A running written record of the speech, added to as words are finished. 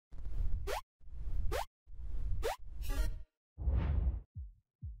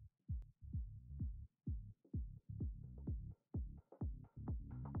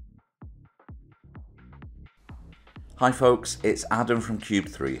Hi folks, it's Adam from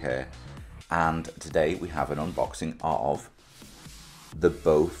Cubed3 here, and today we have an unboxing of the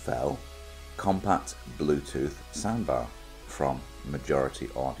Bowfell compact Bluetooth soundbar from Majority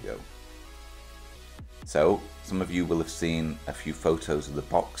Audio. So, some of you will have seen a few photos of the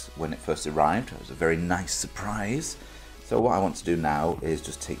box when it first arrived. It was a very nice surprise. So what I want to do now is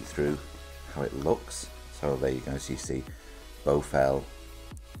just take you through how it looks. So there you go, so you see Bowfell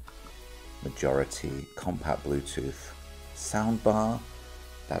Majority compact Bluetooth soundbar.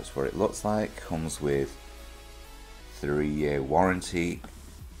 That's what it looks like. Comes with 3-year warranty.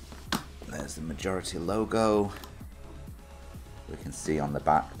 There's the Majority logo. We can see on the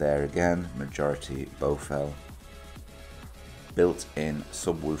back there again, Majority Bowfell. Built-in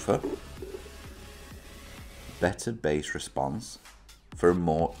subwoofer. Better bass response for a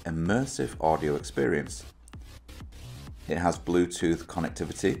more immersive audio experience. It has Bluetooth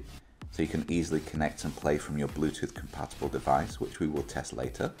connectivity, so you can easily connect and play from your Bluetooth compatible device, which we will test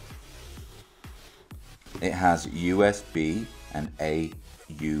later. It has USB and aux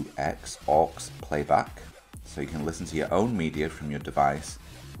playback, so you can listen to your own media from your device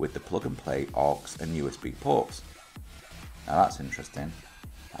with the plug and play aux and USB ports. Now that's interesting.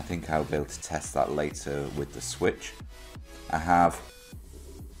 I think I'll be able to test that later with the switch. I have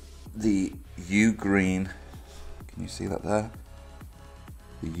the U-Green, can you see that there?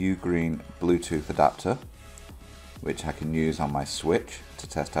 The U-Green Bluetooth adapter, which I can use on my Switch to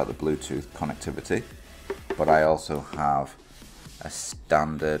test out the Bluetooth connectivity. But I also have a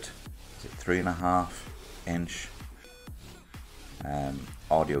standard, is it 3.5-inch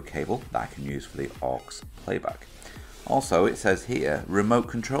audio cable that I can use for the aux playback. Also, it says here, remote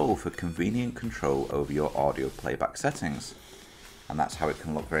control for convenient control over your audio playback settings. And that's how it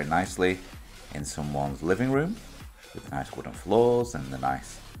can look very nicely in someone's living room, with nice wooden floors and the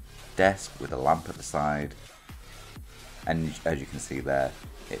nice desk with a lamp at the side. And as you can see there,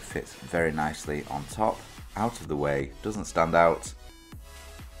 it fits very nicely on top, out of the way, doesn't stand out,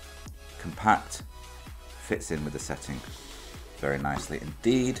 compact, fits in with the setting very nicely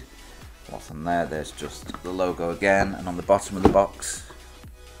indeed. What's on there? There's just the logo again, and on the bottom of the box,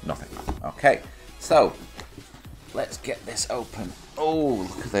 nothing. Okay, so let's get this open. Oh,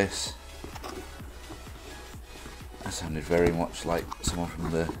 look at this. That sounded very much like someone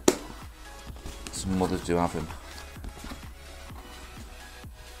from some mothers do have him.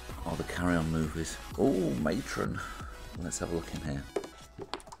 Or the Carry On movies. Oh, matron. Let's have a look in here.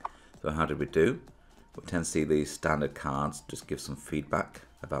 So how did we do? We tend to see these standard cards, just give some feedback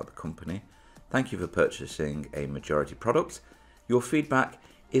about the company. Thank you for purchasing a Majority product. Your feedback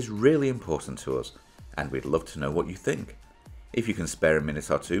is really important to us, and we'd love to know what you think. If you can spare a minute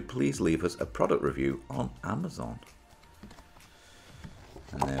or two, please leave us a product review on Amazon.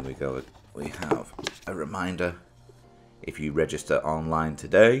 And there we go, we have a reminder. If you register online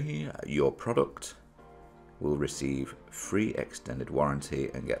today, your product will receive free extended warranty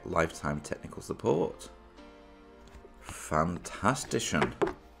and get lifetime technical support. Fantastician.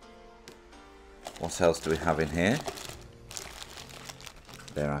 What else do we have in here?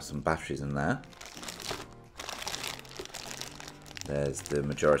 There are some batteries in there. There's the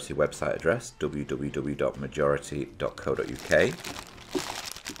Majority website address, www.majority.co.uk.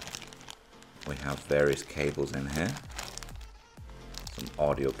 We have various cables in here. Some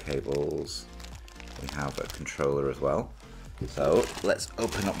audio cables. We have a controller as well. So let's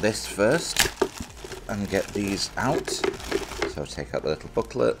open up this first and get these out. So take out the little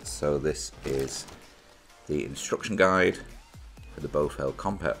booklet. So this is the instruction guide for the Bowfell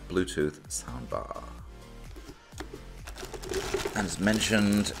compact Bluetooth soundbar. And as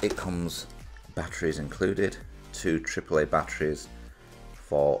mentioned, it comes batteries included, 2 AAA batteries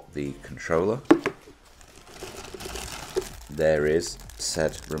for the controller. There is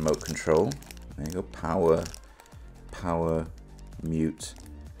said remote control. There you go, power, mute,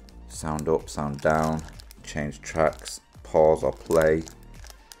 sound up, sound down, change tracks, pause or play,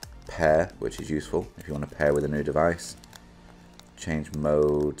 pair, which is useful if you want to pair with a new device, change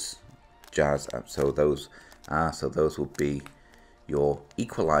modes, jazz. So those will be your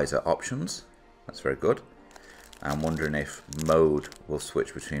equalizer options. That's very good. I'm wondering if mode will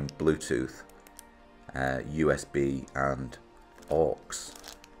switch between Bluetooth, USB and aux.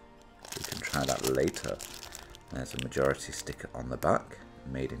 We can try that later. There's a Majority sticker on the back,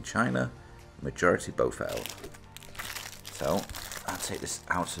 made in China, Majority Bowfell. So I'll take this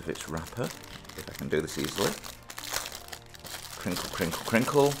out of its wrapper, if I can do this easily. Crinkle, crinkle,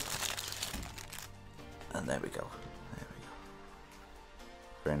 crinkle. And there we go. There we go.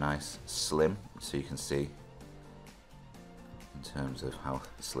 Very nice, slim, so you can see in terms of how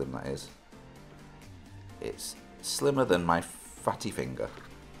slim that is. It's slimmer than my fatty finger,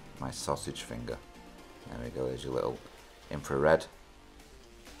 my sausage finger. There we go, there's your little infrared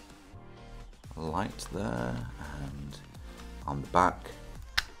light there, and on the back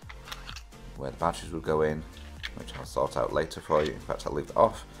where the batteries will go in, which I'll sort out later for you. In fact, I'll leave it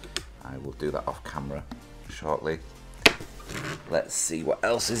off. I will do that off camera shortly. Let's see what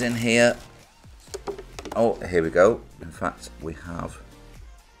else is in here. Oh, here we go. In fact, we have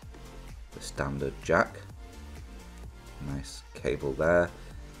the standard jack. Nice cable there.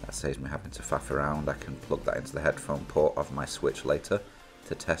 That saves me having to faff around. I can plug that into the headphone port of my Switch later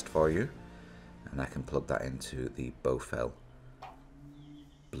to test for you. And I can plug that into the Bowfell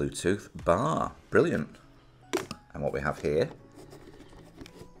Bluetooth bar. Brilliant. And what we have here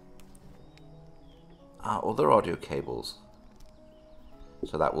are other audio cables.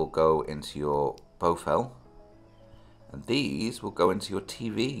 So that will go into your Bowfell, and these will go into your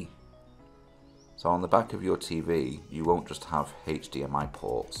TV. So on the back of your TV, you won't just have HDMI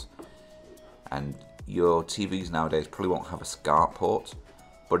ports, and your TVs nowadays probably won't have a SCART port,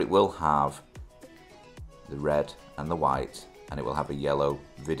 but it will have the red and the white, and it will have a yellow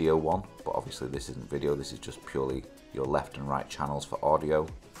video one, but obviously this isn't video, this is just purely your left and right channels for audio.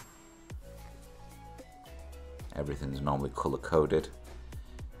 Everything's normally color coded.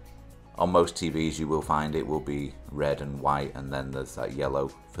 On most TVs you will find it will be red and white, and then there's that yellow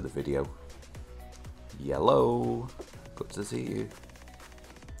for the video. Yellow, good to see you.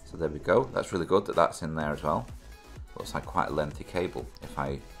 So there we go, that's really good that that's in there as well. Looks like quite a lengthy cable. If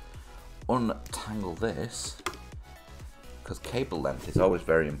I untangle this, because cable length is always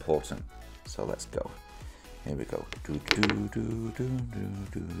very important. So let's go. Here we go. Do do do do do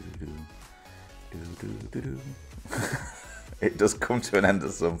do do do do do. It does come to an end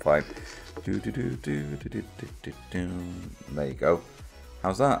at some point. Do do do do do do do do. There you go.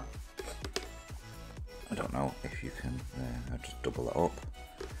 How's that? I don't know if you can. I'll just double that up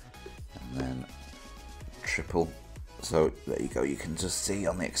and then triple. So there you go. You can just see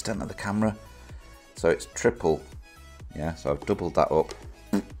on the extent of the camera. So it's triple. Yeah. So I've doubled that up.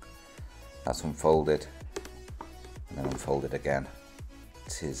 That's unfolded and then unfolded again.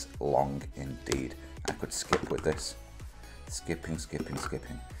 It is long indeed. I could skip with this. Skipping.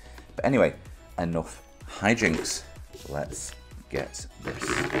 But anyway, enough hijinks. Let's get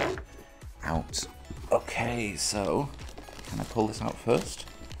this out. Okay, so can I pull this out first?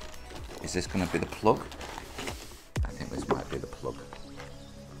 Is this going to be the plug? I think this might be the plug.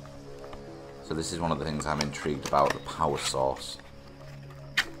 So this is one of the things I'm intrigued about, the power source.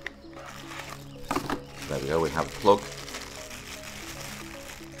 There we go, we have the plug.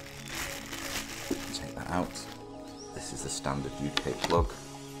 Take that out. This is the standard UK plug.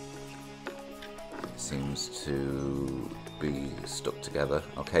 It seems to be stuck together.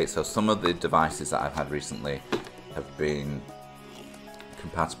 Okay, so some of the devices that I've had recently have been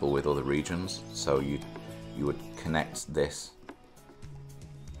compatible with other regions. So you would connect this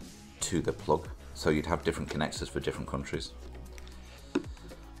to the plug. So you'd have different connectors for different countries.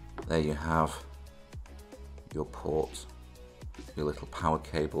 There you have your port, your little power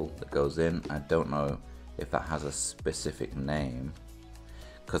cable that goes in. I don't know if that has a specific name,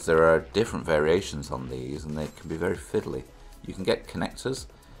 because there are different variations on these and they can be very fiddly. You can get connectors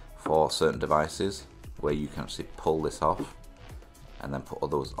for certain devices where you can actually pull this off and then put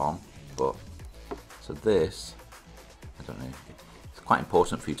others on, but so this, I don't know, it's quite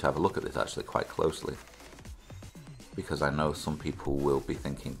important for you to have a look at this actually quite closely, because I know some people will be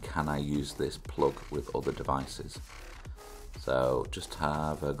thinking, can I use this plug with other devices? So just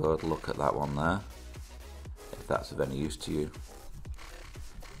have a good look at that one there, if that's of any use to you.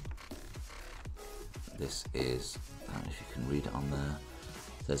 This is, I don't know if you can read it on there,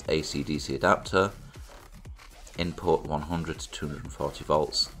 it says AC/DC adapter, input 100 to 240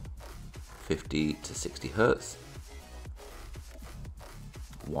 volts, 50 to 60 hertz,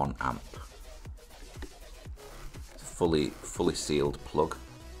 1 amp. Fully sealed plug,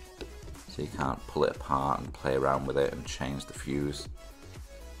 so you can't pull it apart and play around with it and change the fuse.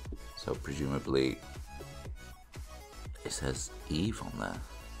 So presumably it says Eve on there.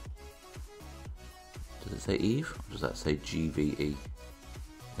 Does it say Eve, or does that say GVE?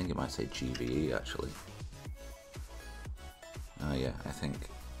 I think it might say GVE actually. Oh yeah, I think,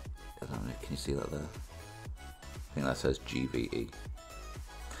 I don't know, can you see that there? I think that says GVE.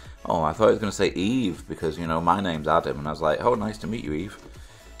 Oh, I thought it was going to say Eve, because, you know, my name's Adam, and I was like, oh, nice to meet you, Eve.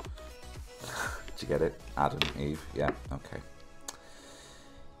 Did you get it? Adam, Eve, yeah, okay.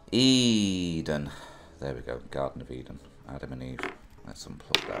 Eden. There we go, Garden of Eden, Adam and Eve. Let's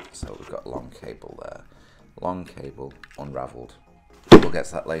unplug that. So we've got a long cable there. Long cable, unravelled. We'll get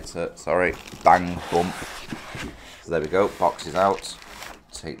to that later. Sorry. Bang, bump. So there we go. Box is out.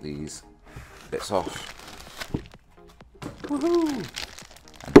 Take these bits off. Woohoo!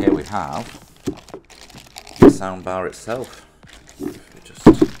 And here we have the soundbar itself.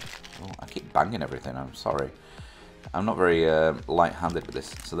 I keep banging everything, I'm sorry. I'm not very light-handed with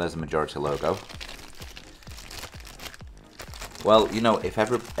this. So there's the Majority logo. Well, you know, if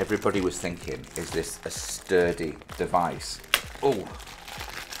everybody was thinking, is this a sturdy device? Oh,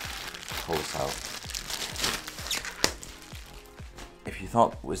 pull this out. If you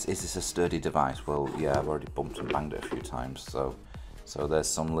thought, is this a sturdy device? Well, yeah, I've already bumped and banged it a few times. So there's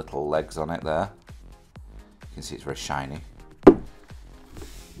some little legs on it there. You can see it's very shiny.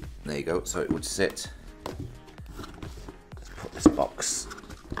 There you go. So it would sit. Let's put this box.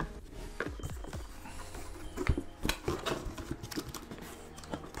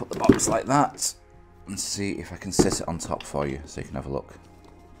 Put the box like that, and see if I can sit it on top for you, so you can have a look.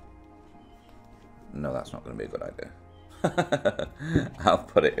 No, that's not going to be a good idea. I'll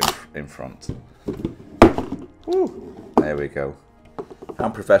put it in front. Woo. There we go. How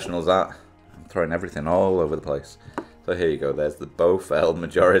professional is that? I'm throwing everything all over the place. So here you go, there's the Bowfell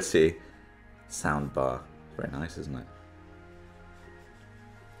Majority soundbar. Very nice, isn't it?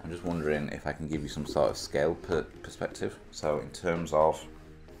 I'm just wondering if I can give you some sort of scale perspective. So in terms of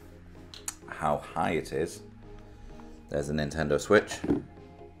how high it is, there's a Nintendo Switch. So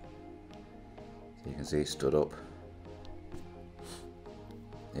you can see it stood up.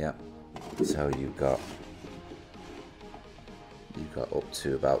 Yep. So you've got up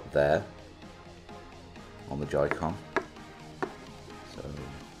to about there on the Joy-Con. So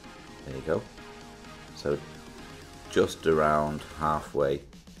there you go. So just around halfway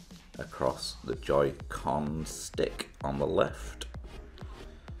across the Joy-Con stick on the left.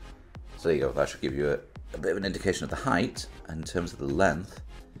 So there you go. That should give you a bit of an indication of the height. And in terms of the length,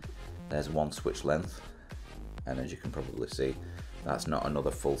 there's one switch length, and as you can probably see, that's not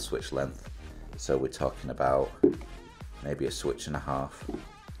another full switch length. So we're talking about maybe a switch and a half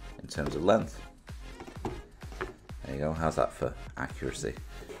in terms of length. There you go. How's that for accuracy?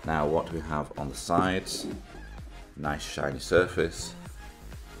 Now, what do we have on the sides? Nice shiny surface.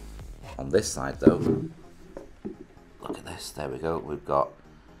 On this side though, look at this. There we go. We've got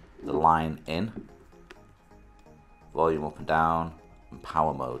the line in, volume up and down, and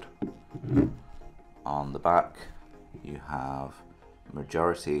power mode. On the back, you have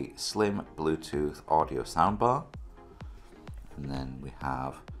Majority Slim Bluetooth audio soundbar. And then we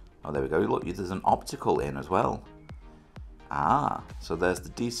have, oh there we go, look, there's an optical in as well. Ah, so there's the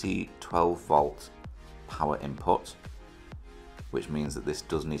DC 12 volt power input, which means that this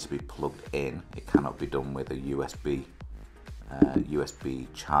does need to be plugged in. It cannot be done with a USB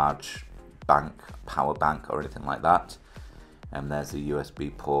charge bank, power bank or anything like that. And there's a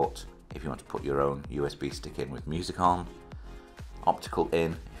USB port if you want to put your own USB stick in with music on. Optical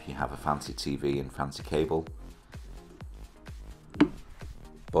in if you have a fancy TV and fancy cable.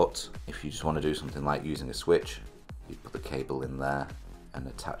 But if you just want to do something like using a switch, you put the cable in there and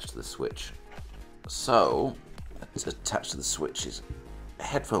attach to the switch. So attached to the switch is a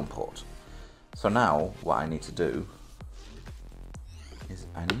headphone port. So now what I need to do is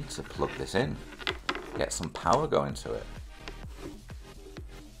I need to plug this in, get some power going to it.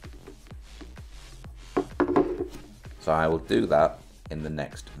 So I will do that in the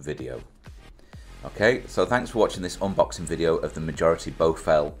next video. Okay, so thanks for watching this unboxing video of the Majority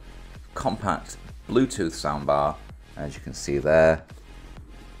Bowfell compact Bluetooth soundbar. As you can see there,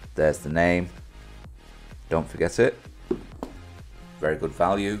 there's the name. Don't forget it. Very good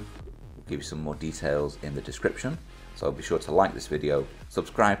value. We'll give you some more details in the description. So be sure to like this video,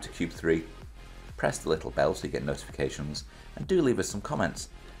 subscribe to Cubed3, press the little bell so you get notifications, and do leave us some comments.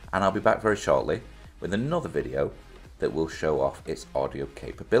 And I'll be back very shortly with another video that will show off its audio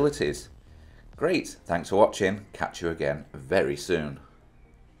capabilities. Great, thanks for watching. Catch you again very soon.